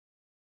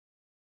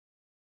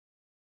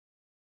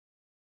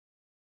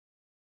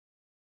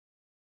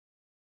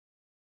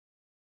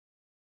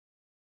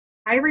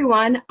Hi,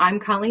 everyone. I'm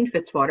Colleen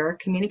Fitzwater,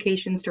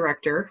 Communications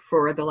Director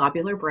for the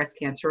Lobular Breast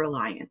Cancer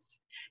Alliance.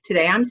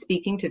 Today, I'm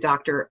speaking to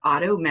Dr.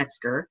 Otto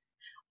Metzger.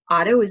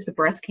 Otto is the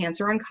breast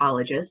cancer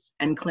oncologist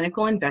and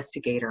clinical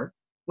investigator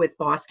with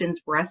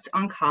Boston's Breast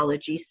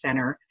Oncology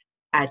Center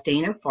at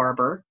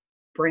Dana-Farber,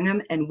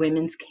 Brigham and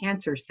Women's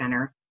Cancer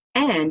Center,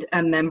 and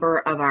a member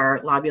of our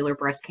Lobular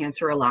Breast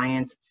Cancer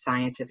Alliance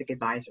Scientific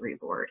Advisory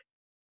Board.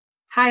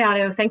 Hi,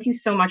 Otto. Thank you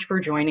so much for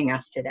joining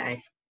us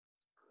today.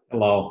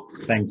 Hello,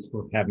 thanks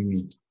for having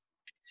me.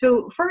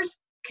 So first,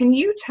 can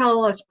you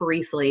tell us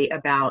briefly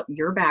about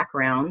your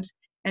background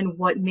and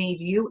what made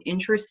you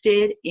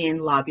interested in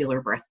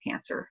lobular breast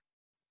cancer?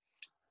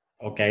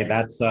 Okay,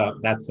 that's a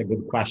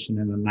good question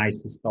and a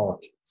nice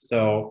start.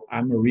 So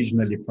I'm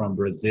originally from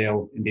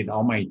Brazil and did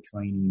all my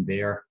training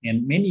there.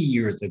 And many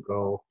years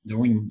ago,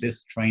 during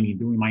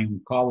my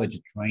oncology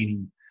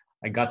training,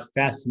 I got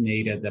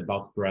fascinated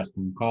about breast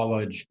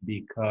oncology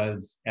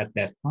because at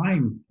that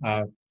time,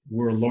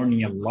 we're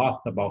learning a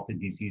lot about the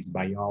disease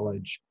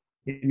biology.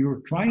 And we were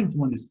trying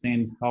to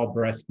understand how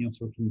breast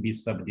cancer can be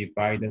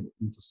subdivided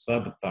into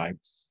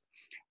subtypes.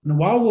 And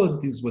while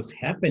this was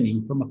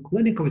happening, from a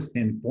clinical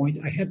standpoint,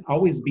 I had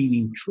always been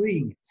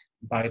intrigued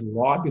by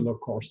lobular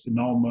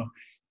carcinoma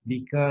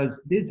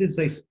because this is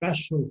a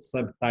special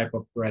subtype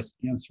of breast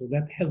cancer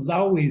that has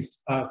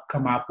always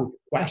come up with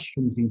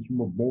questions in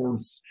tumor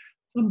boards,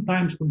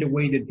 sometimes for the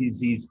way the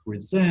disease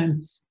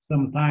presents,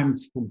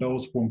 sometimes for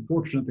those who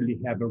unfortunately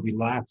have a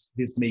relapse,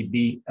 this may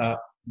be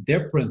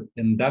different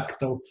than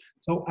ductal.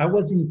 So I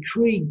was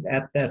intrigued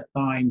at that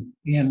time,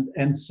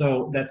 and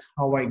so that's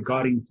how I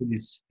got into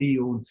this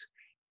field.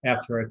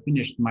 After I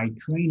finished my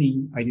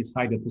training, I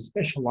decided to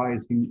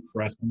specialize in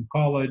breast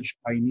oncology.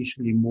 I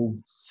initially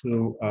moved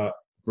to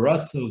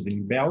Brussels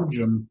in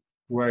Belgium,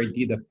 where I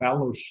did a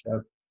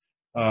fellowship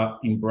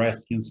in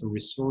breast cancer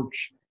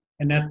research.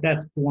 And at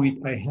that point,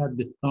 I had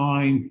the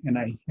time and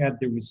I had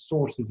the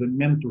resources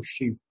and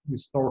mentorship to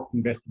start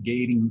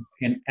investigating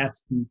and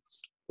asking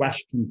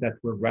questions that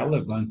were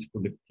relevant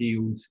for the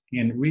field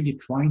and really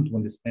trying to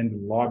understand the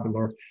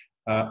lobular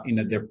in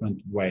a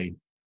different way.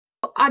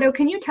 Otto,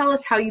 can you tell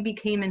us how you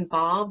became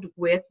involved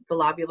with the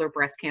Lobular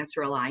Breast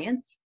Cancer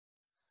Alliance?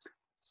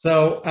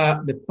 So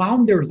the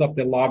founders of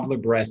the Lobular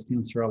Breast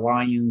Cancer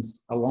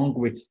Alliance, along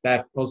with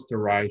Steph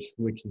Osterreich,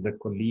 which is a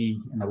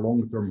colleague and a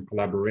long-term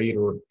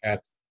collaborator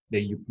at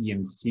the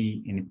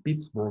UPMC in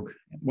Pittsburgh,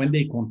 when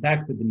they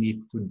contacted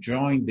me to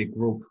join the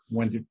group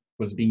when it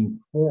was being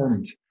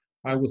formed,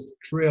 I was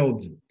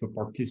thrilled to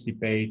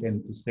participate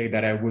and to say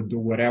that I would do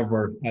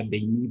whatever they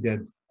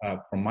needed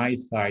from my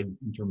side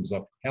in terms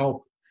of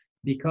help,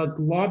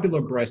 because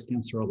Lobular Breast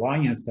Cancer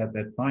Alliance at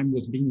that time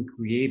was being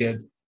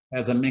created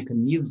as a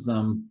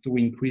mechanism to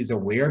increase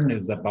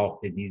awareness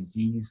about the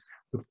disease,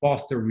 to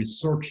foster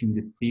research in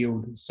the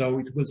field. So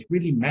it was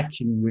really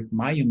matching with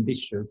my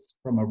ambitions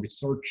from a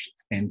research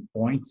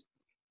standpoint.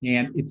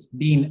 And it's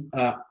been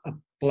a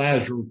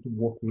pleasure to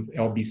work with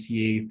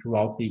LBCA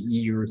throughout the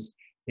years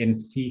and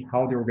see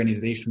how the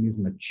organization is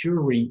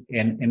maturing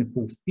and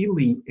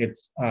fulfilling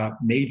its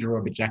major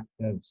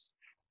objectives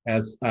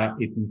as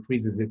it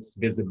increases its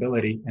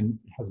visibility and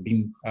has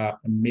been a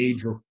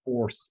major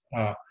force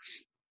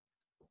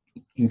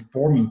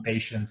informing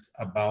patients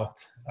about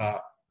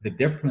the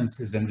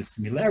differences and the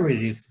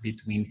similarities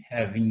between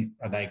having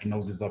a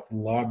diagnosis of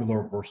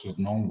lobular versus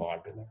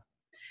non-lobular.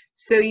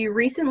 So you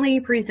recently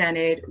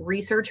presented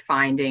research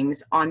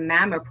findings on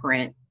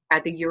MammaPrint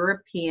at the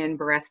European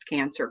Breast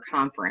Cancer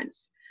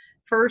Conference.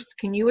 First,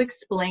 can you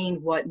explain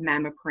what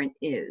MammaPrint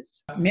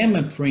is?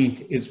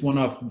 MammaPrint is one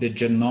of the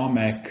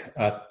genomic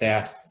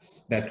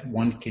tests that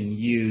one can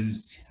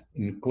use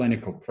in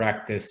clinical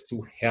practice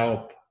to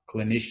help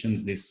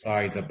clinicians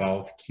decide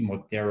about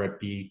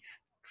chemotherapy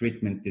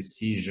treatment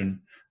decision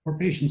for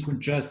patients who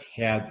just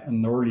had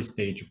an early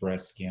stage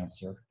breast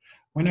cancer.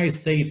 When I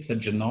say it's a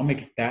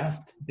genomic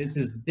test, this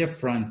is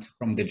different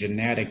from the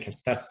genetic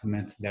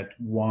assessment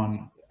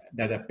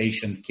that a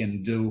patient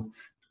can do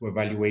to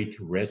evaluate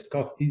risk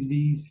of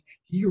disease.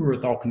 Here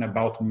we're talking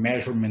about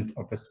measurement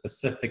of a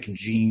specific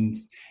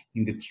genes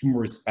in the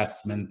tumor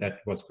specimen that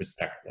was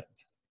resected.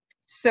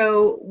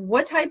 So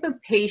what type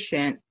of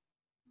patient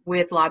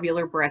with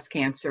lobular breast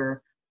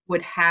cancer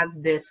would have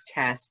this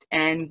test,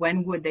 and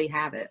when would they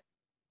have it?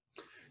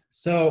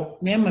 So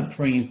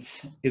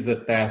MammaPrint is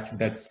a test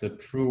that's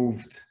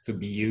approved to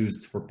be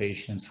used for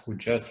patients who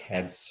just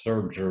had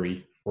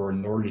surgery for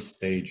an early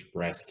stage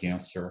breast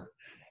cancer.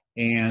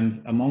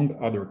 And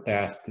among other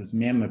tests,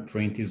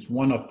 MammaPrint is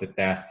one of the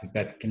tests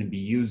that can be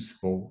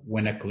useful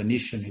when a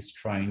clinician is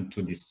trying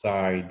to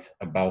decide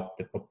about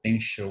the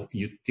potential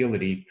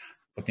utility,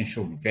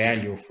 potential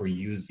value for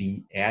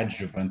using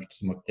adjuvant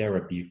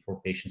chemotherapy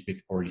for patients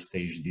with early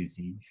stage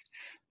disease.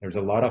 There's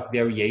a lot of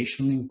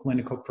variation in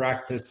clinical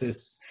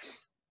practices,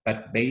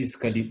 but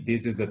basically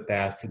this is a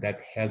test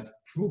that has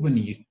proven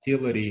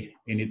utility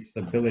in its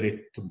ability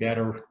to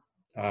better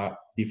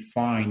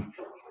define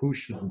who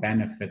should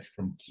benefit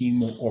from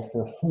chemo or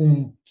for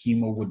whom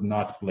chemo would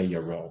not play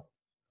a role.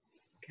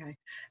 Okay.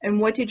 And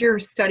what did your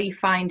study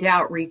find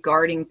out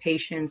regarding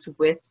patients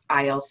with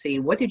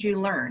ILC? What did you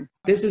learn?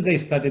 This is a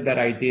study that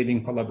I did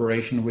in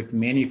collaboration with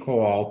many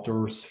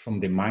co-authors from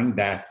the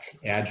MIND-ACT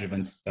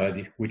adjuvant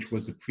study, which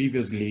was a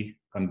previously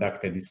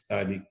conducted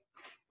study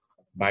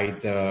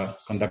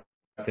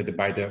conducted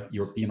by the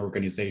European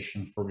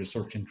Organization for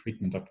Research and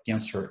Treatment of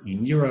Cancer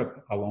in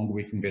Europe, along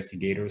with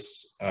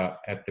investigators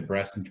at the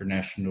Breast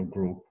International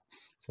Group.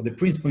 So the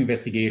principal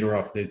investigator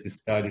of this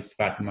study is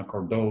Fatima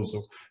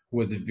Cardoso, who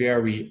was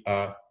very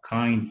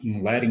kind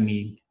in letting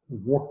me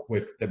work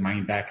with the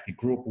MIND-ACT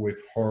group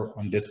with her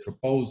on this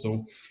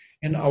proposal.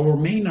 And our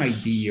main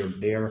idea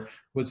there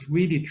was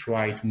really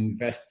try to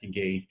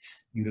investigate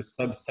in the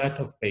subset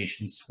of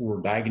patients who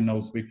were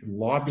diagnosed with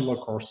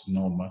lobular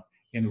carcinoma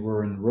and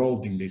were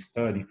enrolled in this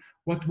study,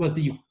 what was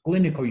the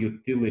clinical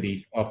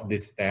utility of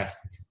this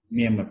test,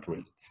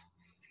 MemmaPrint?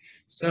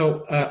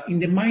 So in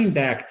the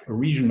MIND-ACT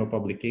original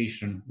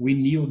publication, we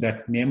knew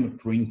that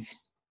MemmaPrint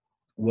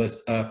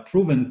was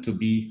proven to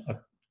be a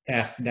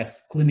test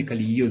that's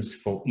clinically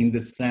useful in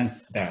the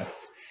sense that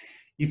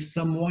if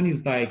someone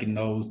is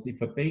diagnosed,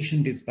 if a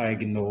patient is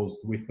diagnosed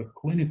with a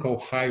clinical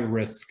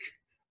high-risk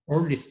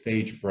early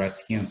stage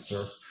breast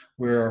cancer,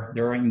 where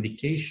there are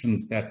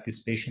indications that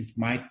this patient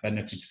might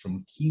benefit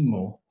from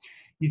chemo,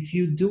 if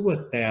you do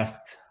a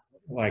test,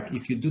 like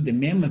if you do the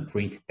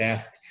MemmaPrint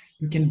test,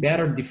 you can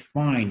better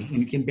define and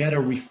you can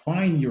better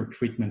refine your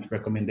treatment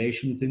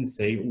recommendations and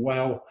say,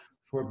 well,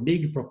 for a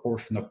big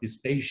proportion of these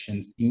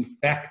patients, in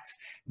fact,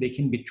 they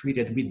can be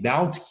treated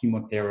without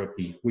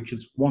chemotherapy, which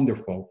is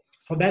wonderful.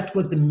 So that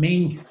was the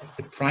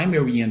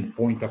primary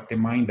endpoint of the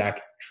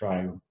MIND-ACT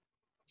trial.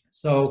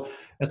 So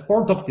as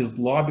part of this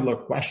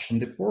lobular question,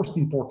 the first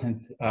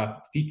important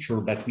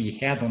feature that we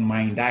had on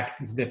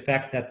MIND-ACT is the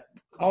fact that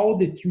all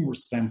the tumor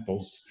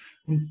samples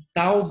from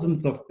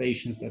thousands of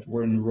patients that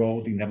were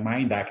enrolled in the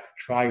MIND-ACT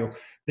trial,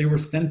 they were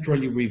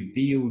centrally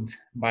reviewed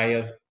by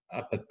a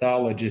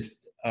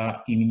pathologist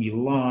in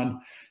Milan,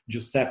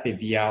 Giuseppe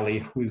Viale,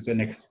 who is an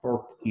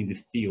expert in the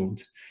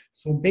field.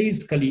 So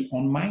basically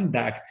on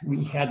MIND-ACT,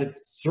 we had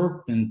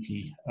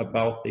certainty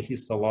about the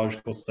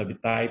histological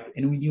subtype,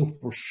 and we knew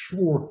for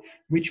sure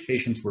which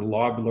patients were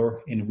lobular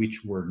and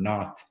which were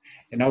not.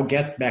 And I'll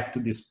get back to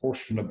this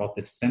portion about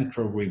the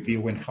central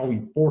review and how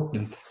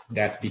important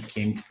that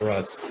became for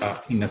us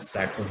in a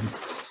second.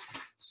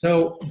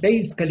 So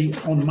basically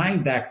on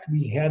MIND-ACT,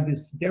 we had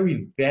this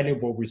very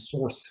valuable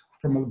resource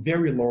from a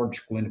very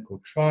large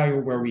clinical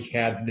trial where we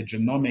had the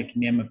genomic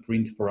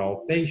MemmaPrint for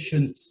all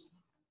patients,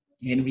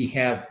 and we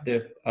have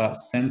the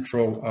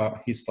central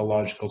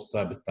histological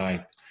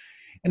subtype.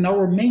 And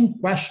our main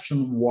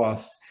question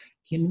was,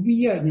 can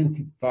we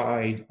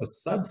identify a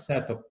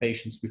subset of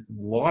patients with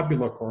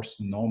lobular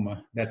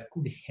carcinoma that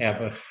could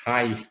have a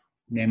high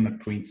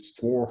MemmaPrint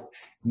score,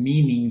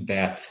 meaning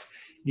that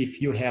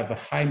if you have a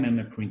high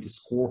MemmaPrint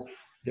score,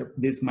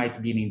 this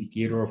might be an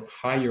indicator of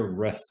higher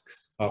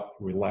risks of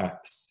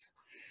relapse.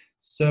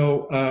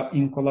 So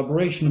in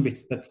collaboration with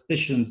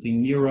statisticians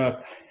in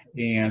Europe,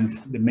 and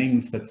the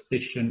main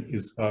statistician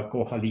is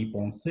Coralie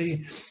Ponce,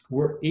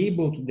 we're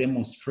able to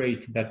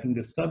demonstrate that in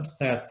the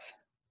subset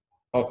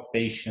of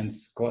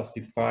patients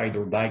classified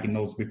or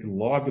diagnosed with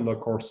lobular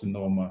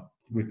carcinoma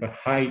with a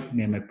high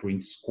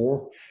MemmaPrint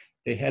score,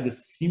 they had a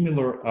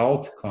similar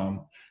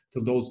outcome to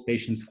those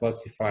patients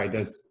classified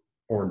as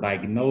or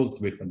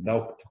diagnosed with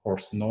adult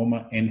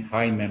carcinoma and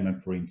high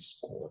MemmaPrint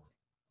score.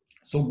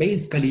 So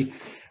basically,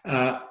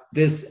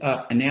 this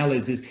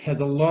analysis has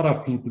a lot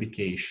of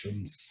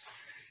implications.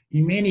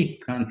 In many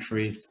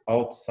countries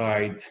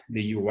outside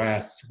the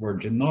US where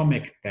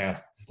genomic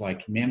tests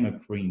like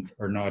MemmaPrint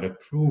are not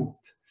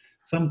approved,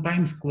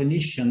 sometimes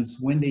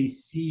clinicians, when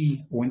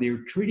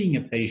they're treating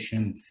a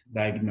patient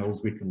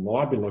diagnosed with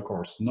lobular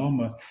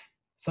carcinoma,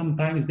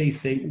 sometimes they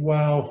say,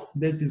 well,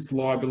 this is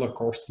lobular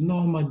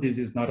carcinoma, this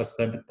is not a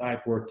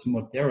subtype where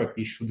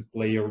chemotherapy should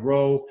play a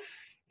role.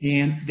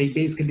 And they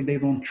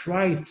don't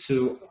try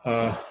to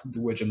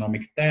do a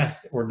genomic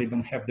test, or they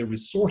don't have the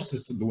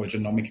resources to do a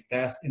genomic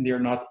test, and they're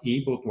not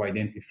able to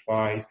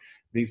identify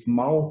the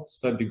small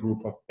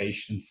subgroup of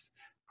patients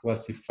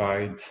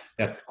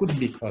that could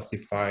be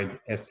classified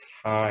as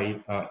high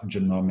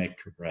genomic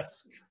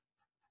risk.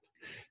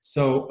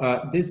 So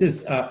this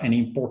is an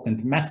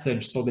important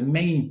message. So the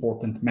main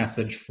important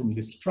message from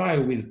this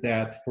trial is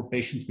that for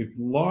patients with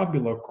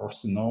lobular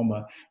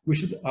carcinoma, we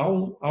should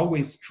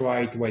always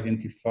try to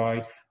identify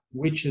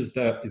which is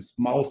the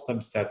small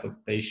subset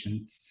of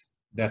patients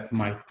that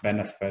might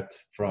benefit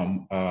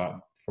from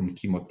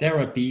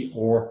chemotherapy,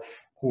 or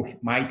who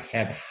might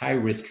have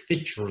high-risk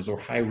features or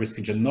high-risk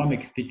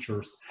genomic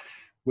features,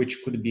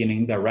 which could be an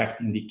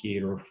indirect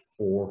indicator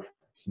for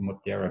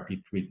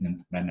chemotherapy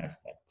treatment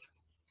benefit.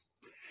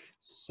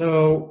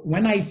 So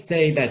when I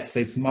say that's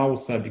a small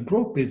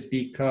subgroup is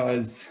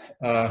because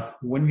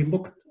when we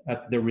looked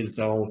at the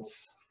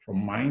results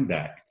from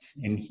MIND-ACT,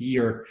 and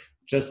here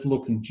just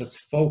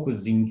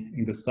focusing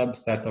in the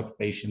subset of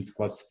patients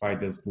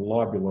classified as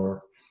lobular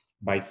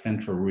by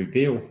central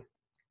review,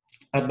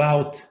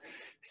 about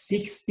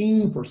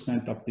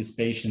 16% of these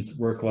patients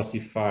were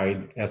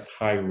classified as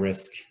high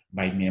risk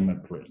by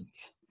MammaPrint.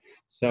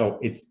 So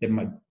it's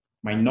the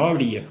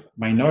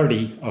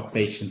minority of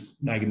patients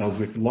diagnosed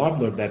with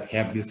lobular that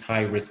have these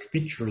high risk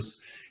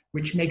features,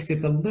 which makes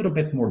it a little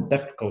bit more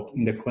difficult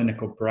in the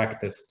clinical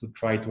practice to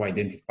try to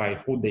identify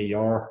who they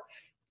are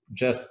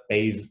just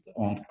based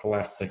on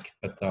classic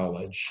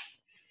pathology.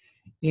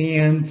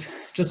 And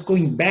just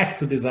going back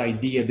to this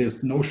idea,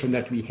 this notion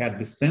that we had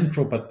the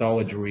central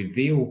pathology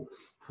review,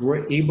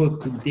 we're able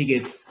to dig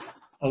it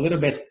a little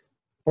bit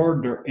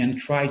further and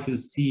try to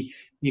see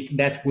if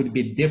that would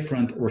be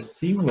different or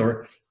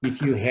similar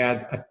if you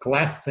had a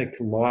classic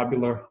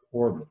lobular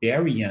or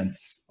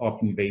variants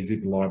of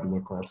invasive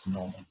lobular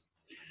carcinoma.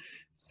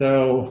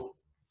 So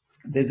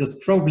this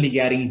is probably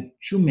getting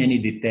too many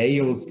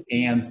details,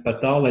 and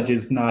pathology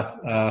is not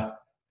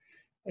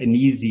an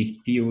easy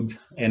field,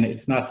 and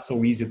it's not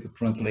so easy to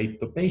translate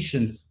to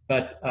patients,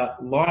 but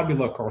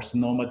lobular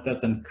carcinoma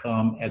doesn't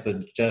come as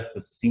just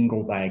a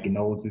single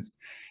diagnosis,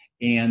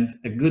 and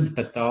a good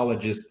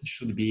pathologist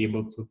should be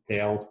able to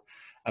tell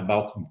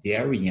about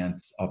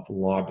variants of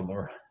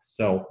lobular.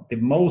 So the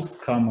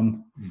most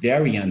common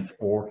variant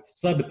or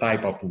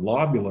subtype of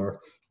lobular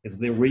is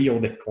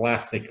the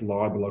classic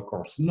lobular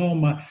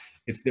carcinoma.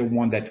 It's the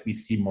one that we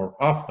see more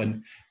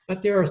often,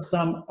 but there are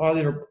some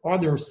other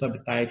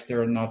subtypes that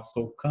are not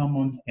so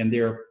common, and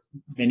there are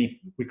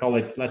many, we call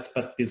it, let's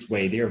put it this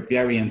way, they are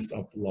variants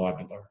of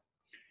lobular.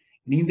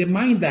 And in the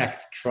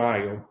MIND-ACT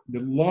trial, the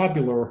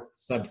lobular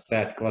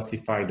subset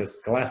classified as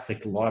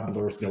classic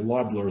lobulars, the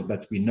lobulars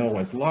that we know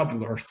as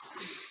lobulars,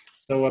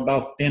 so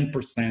about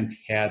 10%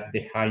 had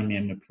the high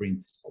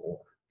MammaPrint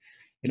score.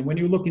 And when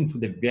you look into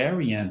the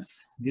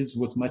variants, this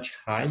was much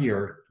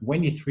higher.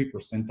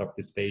 23% of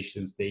these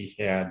patients, they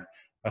had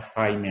a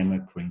high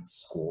MammaPrint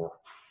score.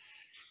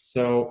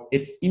 So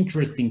it's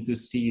interesting to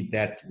see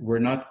that we're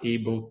not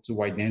able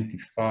to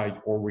identify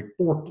or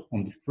report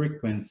on the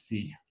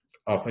frequency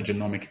of a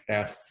genomic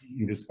test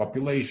in this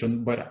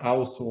population, but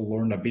also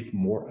learn a bit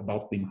more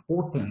about the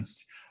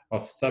importance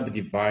of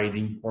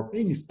subdividing or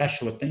paying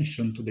special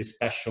attention to the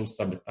special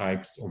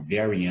subtypes or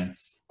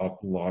variants of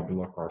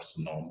lobular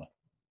carcinoma.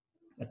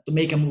 But to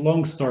make a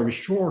long story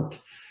short,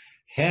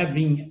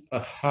 having a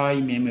high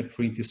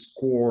MammaPrint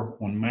score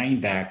on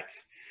MIND-ACT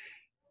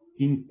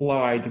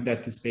implied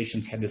that these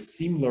patients had a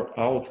similar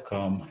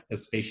outcome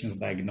as patients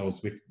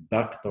diagnosed with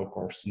ductal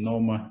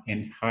carcinoma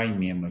and high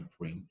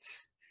MammaPrint.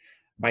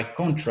 By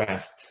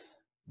contrast,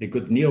 the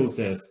good news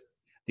is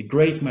the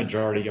great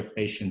majority of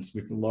patients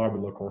with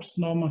lobular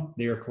carcinoma,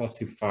 they are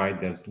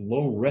classified as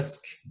low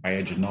risk by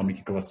a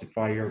genomic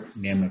classifier,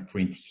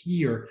 MammaPrint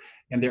here,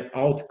 and their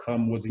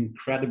outcome was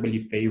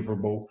incredibly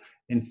favorable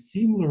and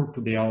similar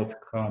to the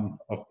outcome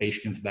of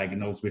patients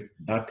diagnosed with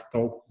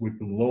ductal with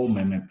low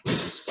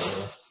MammaPrint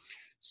score.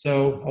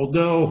 So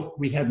although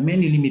we have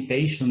many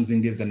limitations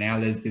in this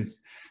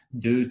analysis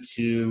due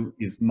to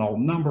a small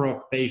number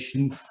of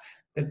patients,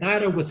 the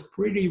data was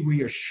pretty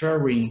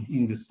reassuring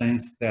in the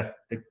sense that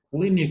the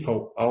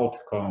clinical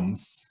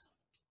outcomes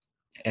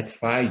at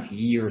 5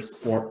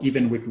 years, or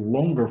even with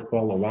longer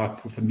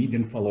follow-up, with a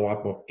median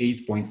follow-up of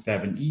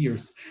 8.7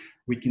 years,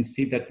 we can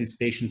see that these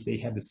patients, they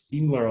had a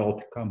similar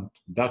outcome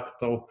to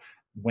ductal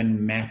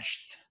when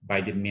matched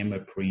by the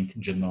MammaPrint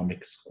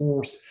genomic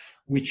scores,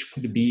 which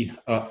could be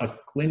a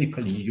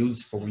clinically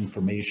useful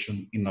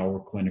information in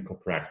our clinical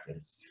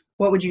practice.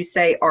 What would you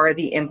say are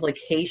the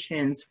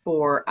implications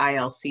for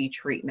ILC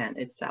treatment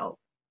itself?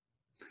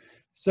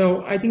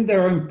 So I think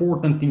there are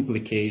important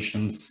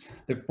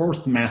implications. The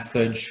first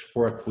message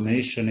for a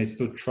clinician is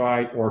to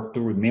try or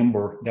to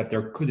remember that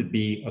there could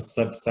be a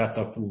subset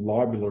of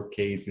lobular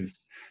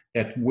cases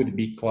that would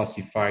be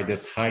classified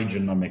as high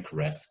genomic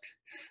risk.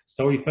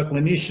 So if a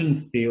clinician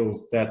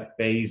feels that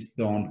based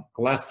on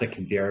classic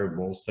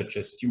variables such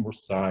as tumor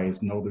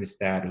size, nodal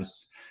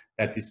status,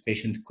 that this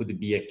patient could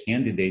be a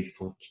candidate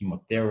for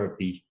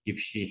chemotherapy if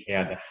she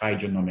had a high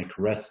genomic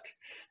risk,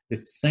 the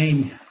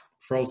same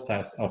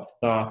process of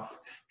thought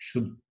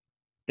should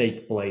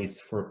take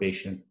place for a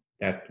patient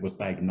that was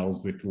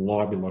diagnosed with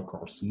lobular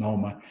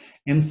carcinoma.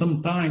 And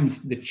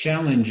sometimes the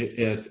challenge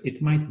is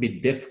it might be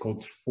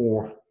difficult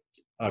for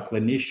a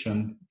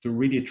clinician to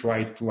really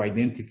try to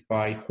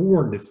identify who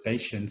are these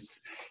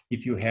patients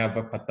if you have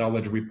a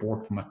pathology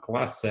report from a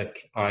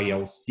classic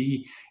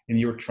ILC and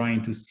you're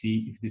trying to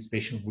see if this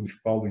patient will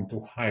fall into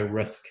high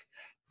risk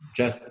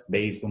just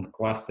based on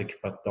classic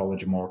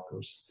pathology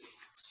markers.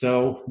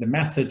 So the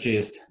message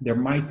is there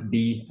might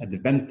be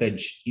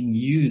advantage in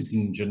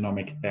using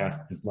genomic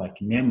tests like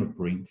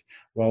MammaPrint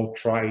while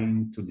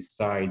trying to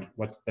decide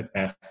what's the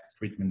best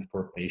treatment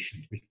for a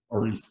patient with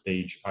early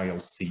stage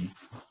ILC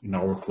in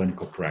our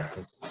clinical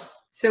practices.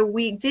 So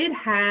we did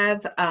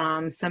have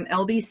some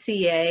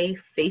LBCA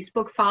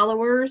Facebook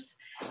followers,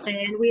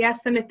 and we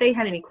asked them if they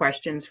had any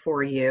questions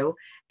for you,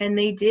 and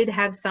they did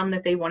have some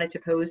that they wanted to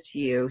pose to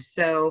you.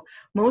 So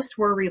most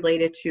were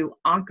related to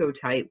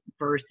Oncotype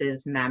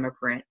versus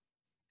MammaPrint.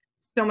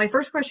 So my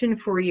first question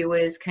for you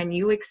is, can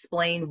you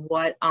explain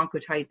what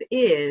Oncotype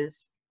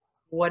is,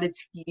 what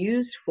it's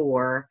used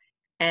for,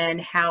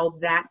 and how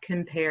that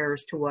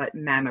compares to what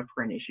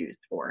MammaPrint is used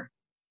for?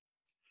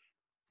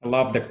 I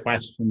love the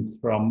questions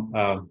from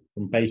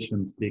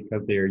patients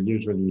because they are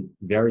usually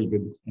very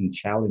good and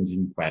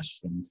challenging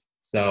questions.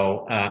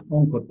 So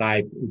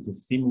Oncotype is a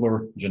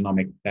similar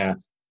genomic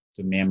test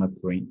to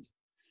MammaPrint,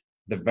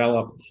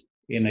 developed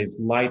in a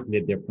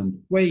slightly different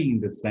way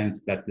in the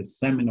sense that the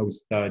seminal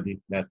study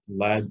that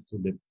led to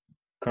the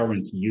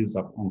current use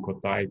of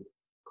Oncotype,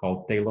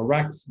 called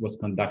TAILORx, was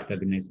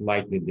conducted in a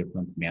slightly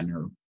different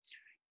manner.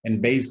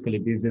 And basically,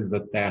 this is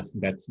a test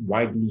that's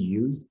widely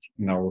used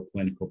in our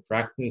clinical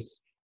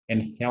practice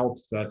and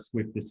helps us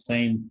with the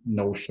same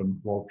notion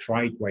while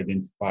trying to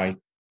identify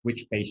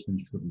which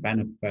patients should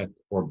benefit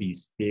or be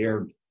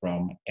spared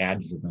from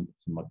adjuvant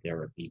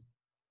chemotherapy.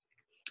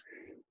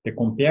 The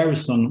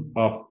comparison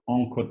of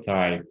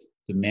Oncotype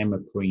to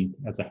MammaPrint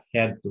as a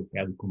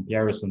head-to-head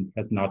comparison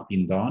has not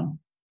been done.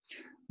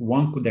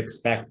 One could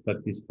expect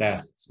that these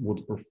tests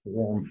would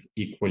perform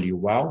equally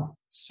well.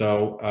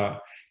 So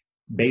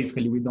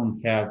basically, we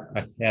don't have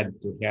a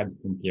head-to-head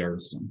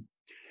comparison.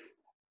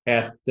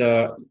 At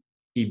the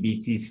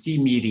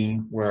EBCC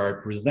meeting, where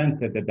I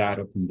presented the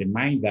data from the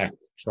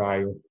MIND-ACT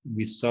trial,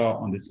 we saw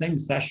on the same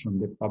session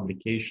the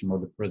publication or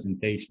the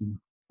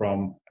presentation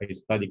from a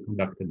study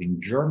conducted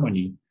in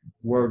Germany,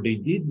 where they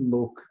did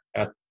look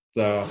at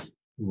the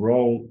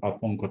role of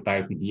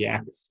Oncotype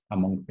DX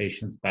among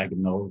patients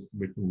diagnosed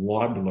with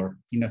lobular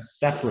in a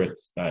separate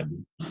study.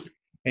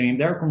 And in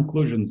their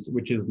conclusions,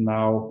 which is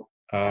now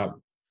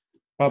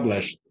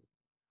published,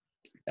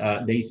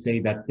 they say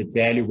that the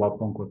value of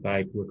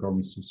Oncotype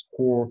recurrence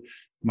score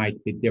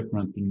might be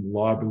different in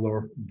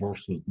lobular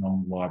versus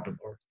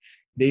non-lobular.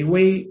 The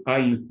way I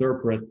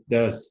interpret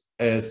this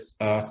is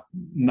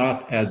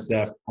not as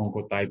if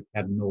Oncotype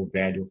had no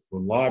value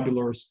for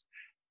lobulars.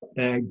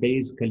 I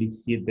basically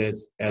see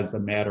this as a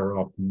matter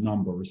of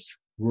numbers.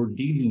 We're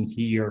dealing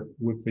here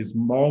with a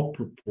small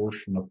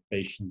proportion of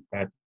patients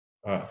that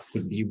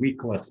could be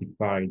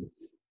reclassified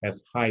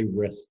as high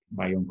risk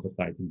by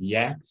Oncotype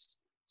DX.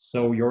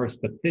 So your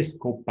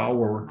statistical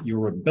power,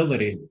 your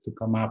ability to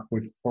come up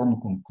with firm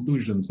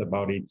conclusions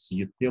about its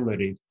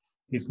utility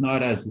is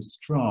not as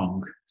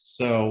strong.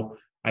 So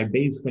I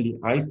feel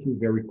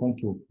very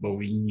comfortable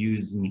in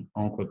using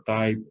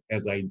Oncotype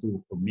as I do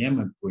for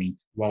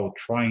MammaPrint while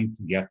trying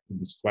to get to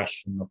this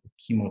question of the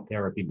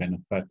chemotherapy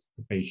benefit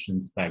for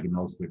patients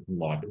diagnosed with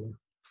lobular.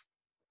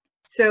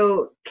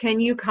 So can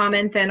you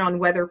comment then on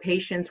whether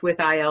patients with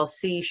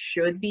ILC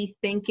should be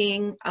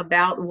thinking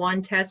about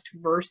one test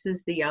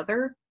versus the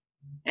other,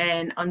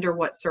 and under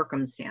what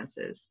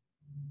circumstances?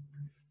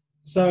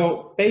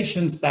 So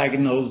patients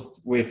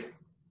diagnosed with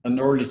an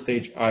early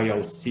stage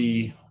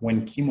ILC,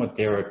 when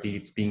chemotherapy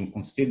is being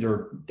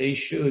considered, they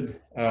should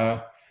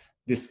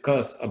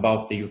discuss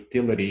about the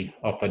utility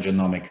of a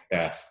genomic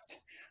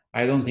test.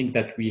 I don't think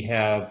that we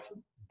have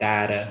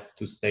data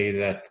to say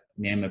that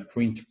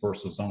MammaPrint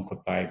versus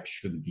Oncotype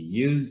should be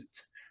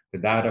used. The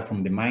data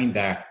from the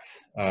MIND-ACT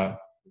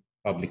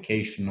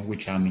publication,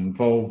 which I'm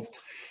involved,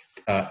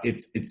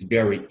 it's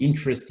very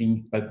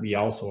interesting, but we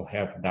also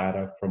have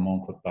data from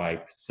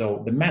Oncotype.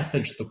 So the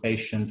message to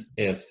patients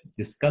is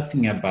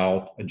discussing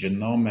about a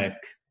genomic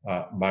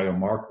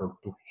biomarker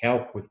to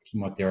help with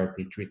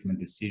chemotherapy treatment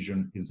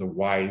decision is a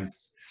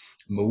wise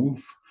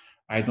move.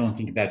 I don't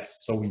think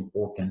that's so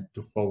important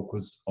to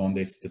focus on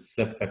the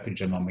specific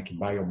genomic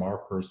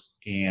biomarkers,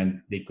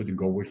 and they could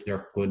go with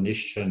their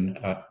clinician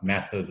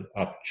method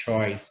of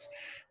choice,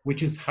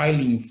 which is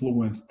highly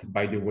influenced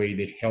by the way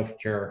the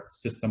healthcare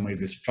system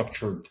is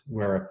structured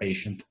where a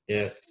patient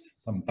is.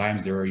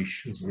 Sometimes there are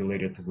issues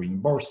related to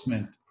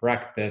reimbursement,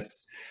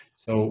 practice.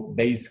 So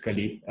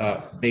basically,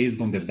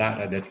 based on the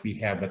data that we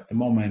have at the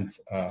moment,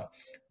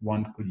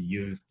 one could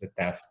use the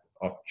test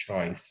of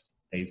choice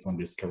based on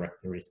these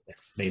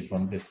characteristics, based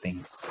on these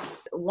things.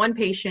 One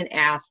patient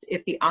asked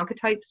if the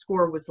Oncotype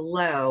score was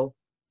low,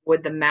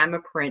 would the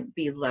MammaPrint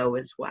be low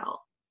as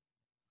well?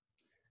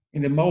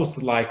 In the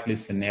most likely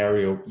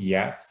scenario,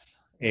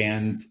 yes.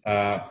 And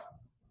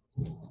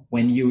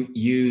when you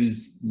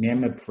use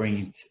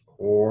MammaPrint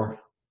or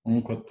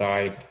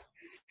Oncotype,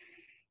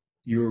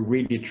 you're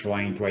really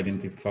trying to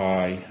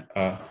identify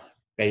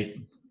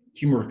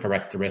tumor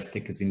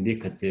characteristics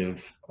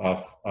indicative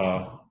of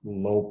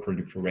low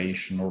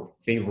proliferation or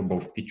favorable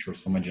features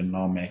from a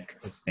genomic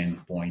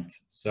standpoint.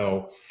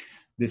 So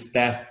these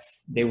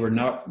tests, they were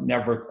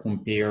never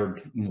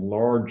compared in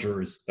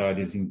larger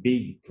studies, in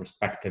big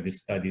prospective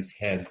studies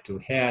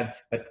head-to-head,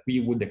 but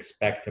we would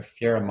expect a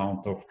fair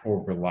amount of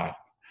overlap.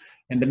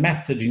 And the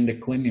message in the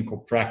clinical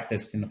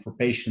practice and for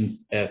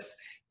patients is,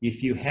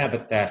 if you have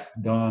a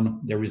test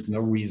done, there is no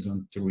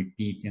reason to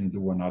repeat and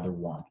do another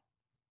one.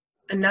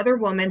 Another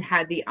woman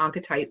had the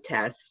Oncotype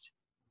test,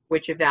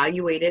 which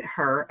evaluated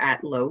her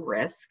at low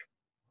risk,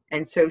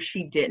 and so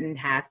she didn't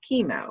have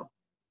chemo.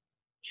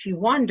 She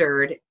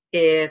wondered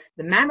if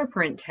the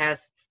MammaPrint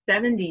tests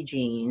 70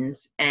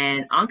 genes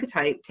and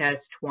Oncotype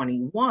tests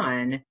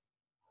 21,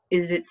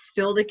 is it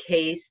still the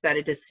case that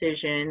a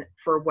decision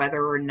for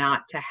whether or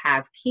not to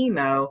have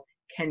chemo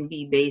can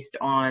be based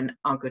on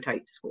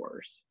Oncotype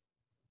scores?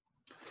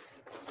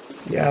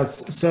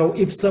 Yes, so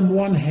if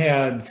someone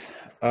had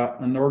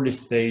an early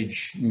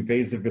stage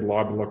invasive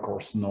lobular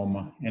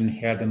carcinoma and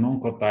had an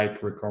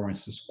Oncotype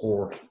recurrence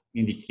score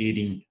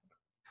indicating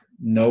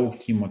no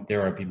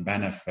chemotherapy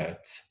benefit,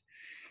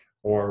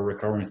 or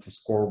recurrence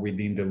score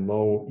within the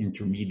low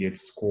intermediate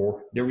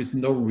score, there is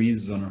no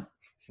reason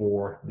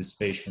for this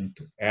patient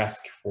to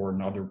ask for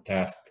another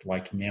test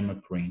like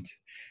MammaPrint.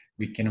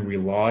 We can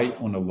rely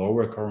on a low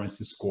recurrence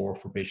score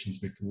for patients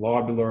with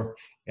lobular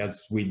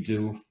as we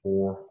do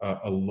for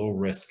a low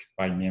risk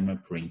by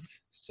MammaPrint.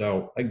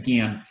 So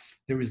again,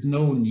 there is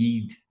no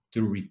need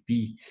to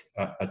repeat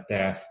a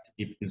test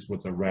if this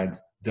was already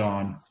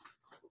done.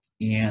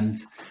 And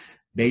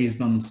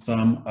based on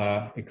some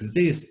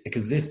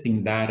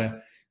existing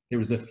data, there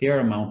is a fair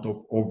amount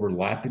of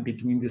overlap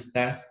between these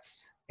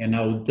tests. And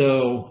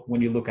although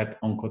when you look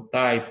at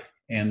Oncotype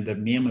and the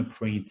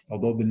MammaPrint,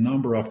 although the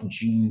number of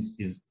genes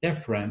is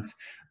different,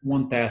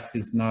 one test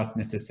is not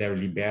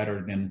necessarily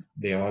better than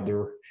the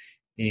other.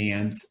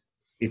 And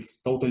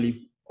it's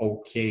totally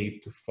okay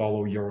to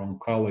follow your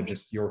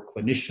oncologist, your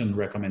clinician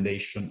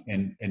recommendation,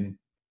 and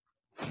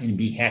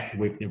be happy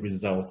with the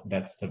result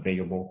that's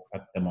available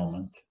at the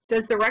moment.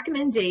 Does the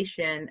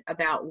recommendation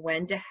about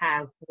when to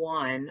have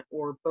one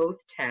or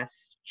both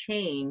tests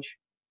change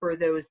for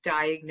those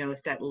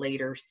diagnosed at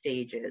later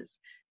stages?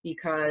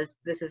 Because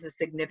this is a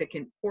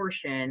significant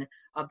portion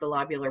of the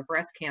lobular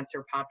breast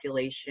cancer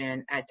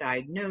population at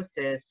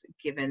diagnosis,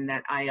 given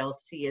that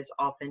ILC is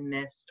often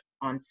missed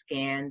on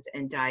scans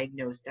and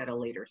diagnosed at a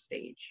later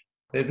stage.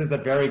 This is a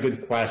very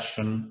good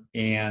question.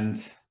 And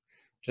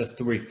just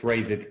to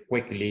rephrase it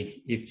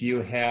quickly, if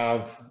you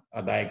have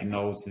a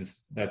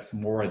diagnosis that's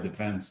more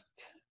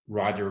advanced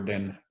rather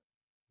than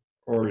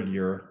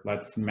earlier,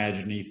 let's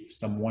imagine if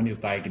someone is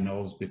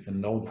diagnosed with a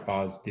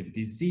node-positive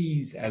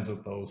disease as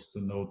opposed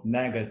to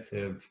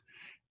node-negative,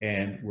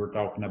 and we're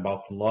talking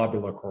about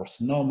lobular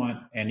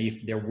carcinoma, and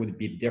if there would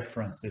be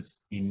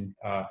differences in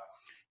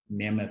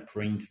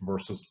MammaPrint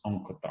versus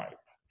Oncotype.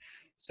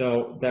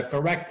 So the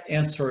correct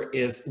answer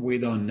is we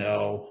don't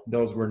know.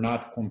 Those were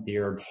not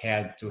compared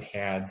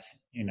head-to-head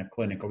in a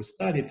clinical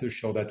study to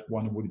show that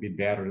one would be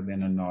better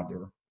than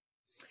another.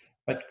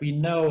 But we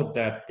know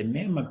that the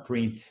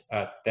MammaPrint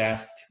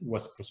test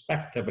was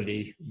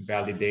prospectively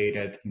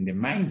validated in the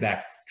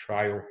MINDACT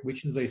trial,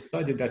 which is a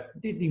study that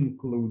did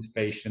include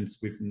patients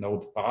with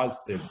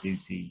node-positive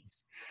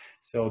disease.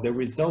 So the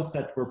results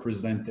that were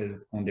presented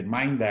on the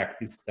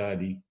MINDACT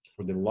study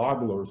for the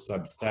lobular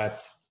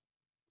subset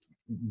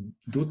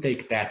do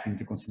take that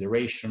into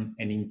consideration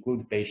and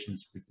include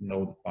patients with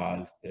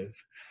node-positive.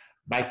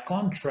 By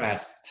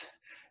contrast,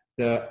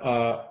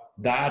 the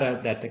data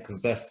that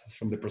exists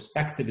from the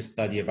prospective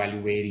study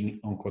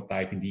evaluating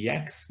Oncotype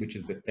DX, which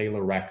is the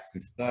TAILOR-X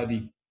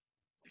study,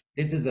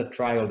 this is a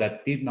trial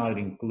that did not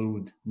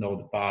include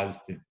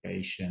node-positive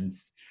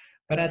patients.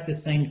 But at the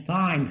same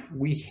time,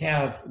 we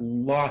have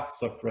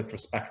lots of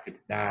retrospective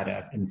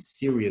data and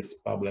series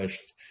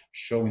published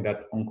showing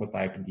that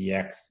Oncotype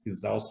DX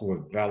is also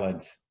a valid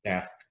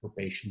test for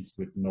patients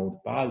with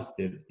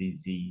node-positive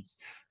disease.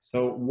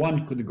 So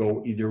one could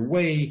go either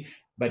way,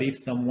 but if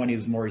someone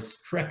is more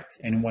strict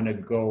and want to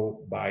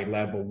go by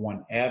level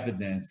 1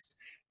 evidence,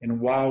 and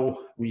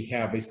while we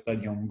have a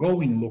study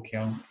ongoing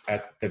looking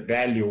at the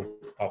value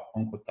of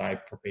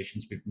Oncotype for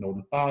patients with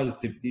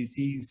node-positive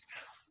disease,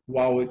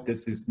 while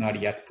this is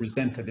not yet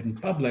presented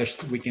and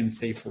published, we can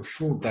say for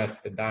sure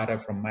that the data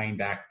from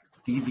MINDACT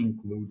did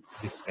include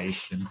these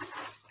patients.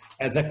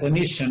 As a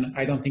clinician,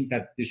 I don't think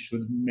that this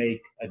should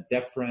make a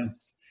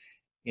difference.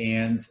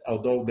 And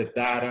although the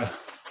data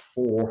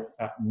for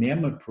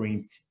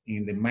MammaPrint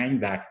in the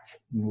MINDACT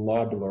in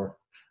lobular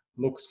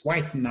looks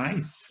quite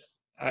nice,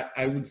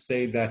 I would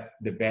say that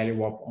the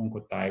value of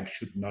Oncotype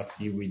should not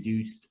be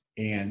reduced.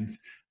 And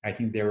I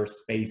think there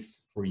is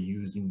space for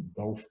using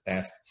both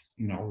tests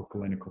in our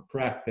clinical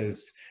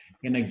practice.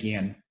 And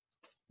again,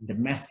 the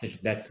message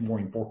that's more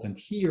important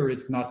here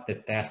is not the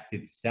test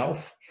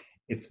itself.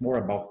 It's more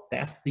about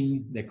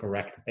testing the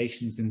correct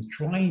patients and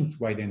trying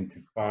to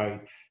identify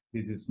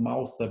this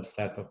small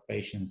subset of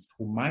patients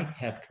who might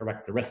have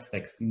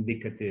characteristics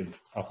indicative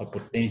of a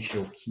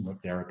potential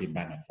chemotherapy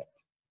benefit.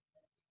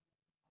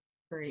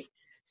 Great.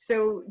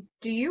 So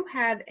do you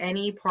have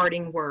any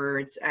parting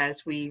words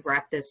as we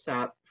wrap this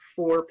up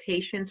for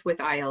patients with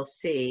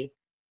ILC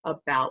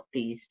about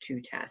these two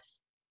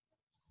tests?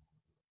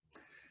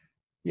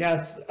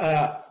 Yes,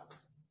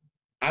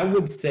 I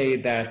would say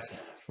that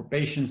for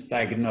patients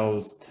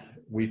diagnosed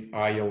with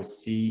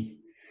ILC,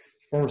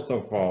 first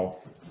of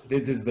all,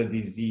 this is a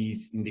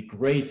disease in the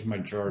great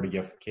majority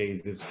of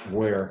cases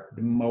where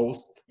the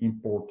most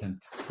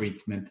important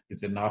treatment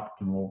is an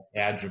optimal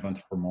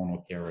adjuvant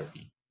hormonal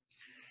therapy.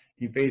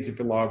 Invasive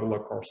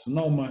lobular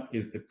carcinoma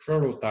is the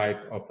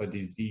prototype of a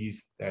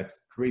disease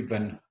that's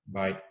driven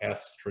by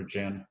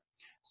estrogen.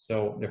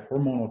 So the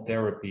hormonal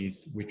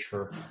therapies, which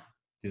are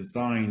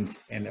designed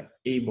and are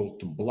able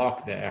to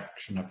block the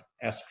action of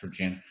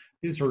estrogen,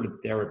 these are the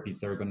therapies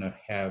that are going to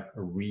have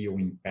a real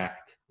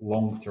impact,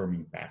 long-term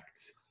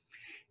impacts.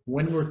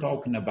 When we're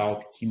talking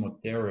about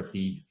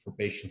chemotherapy for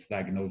patients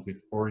diagnosed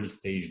with early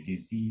stage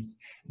disease,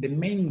 the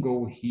main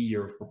goal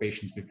here for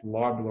patients with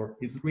lobular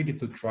is really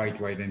to try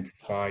to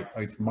identify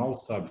a small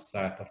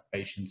subset of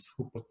patients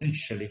who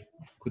potentially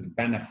could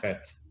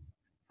benefit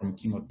from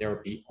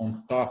chemotherapy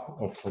on top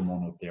of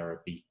hormonal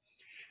therapy.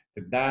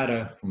 The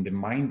data from the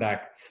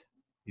MIND-ACT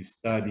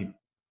study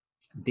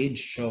did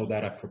show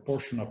that a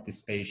proportion of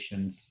these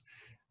patients,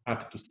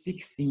 up to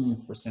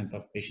 16%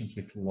 of patients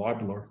with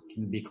lobular,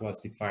 can be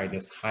classified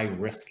as high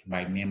risk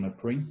by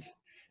MammaPrint.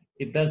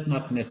 It does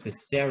not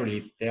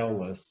necessarily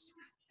tell us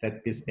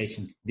that these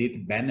patients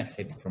did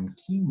benefit from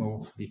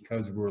chemo,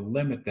 because we're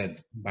limited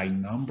by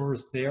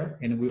numbers there,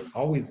 and we'll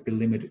always be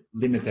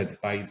limited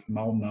by a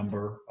small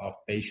number of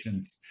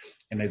patients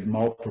and a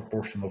small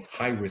proportion of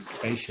high-risk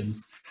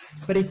patients.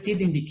 But it did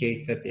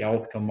indicate that the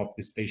outcome of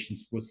these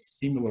patients was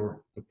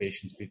similar to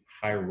patients with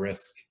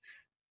high-risk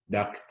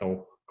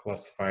ductal,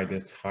 classified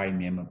as high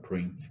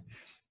MammaPrint.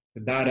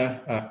 The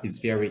data is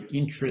very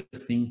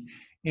interesting.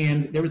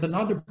 And there is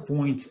another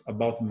point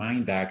about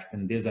MIND-ACT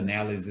and this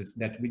analysis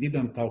that we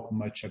didn't talk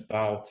much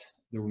about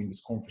during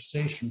this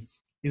conversation,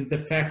 is the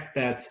fact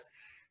that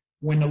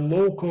when a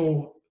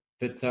local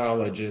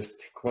pathologist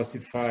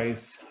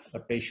classifies a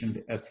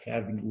patient as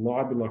having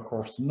lobular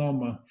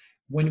carcinoma,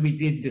 when we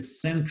did the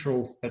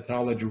central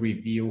pathology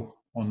review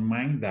on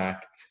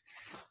MIND-ACT,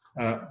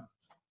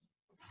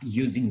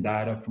 using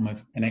data from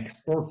an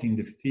expert in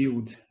the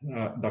field,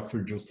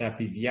 Dr.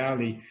 Giuseppe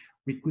Vialli,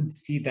 we could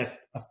see that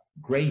a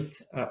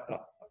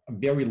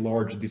very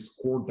large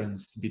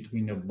discordance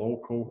between the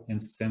local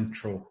and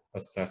central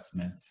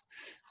assessments.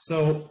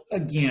 So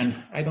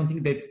again, I don't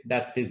think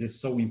that this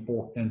is so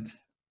important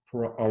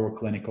for our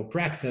clinical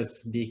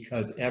practice,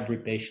 because every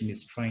patient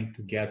is trying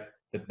to get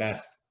the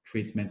best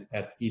treatment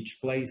at each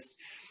place.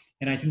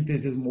 And I think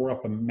this is more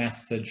of a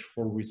message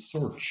for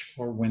research,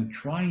 or when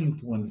trying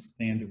to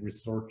understand the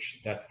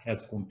research that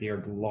has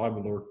compared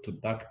lobular to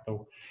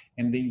ductal,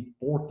 and the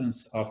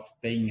importance of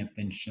paying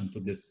attention to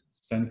this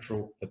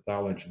central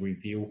pathology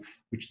review,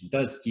 which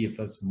does give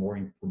us more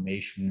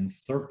information and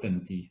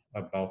certainty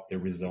about the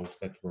results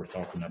that we're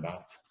talking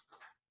about.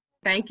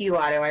 Thank you,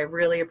 Otto. I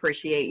really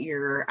appreciate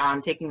your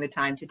taking the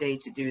time today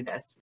to do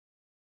this.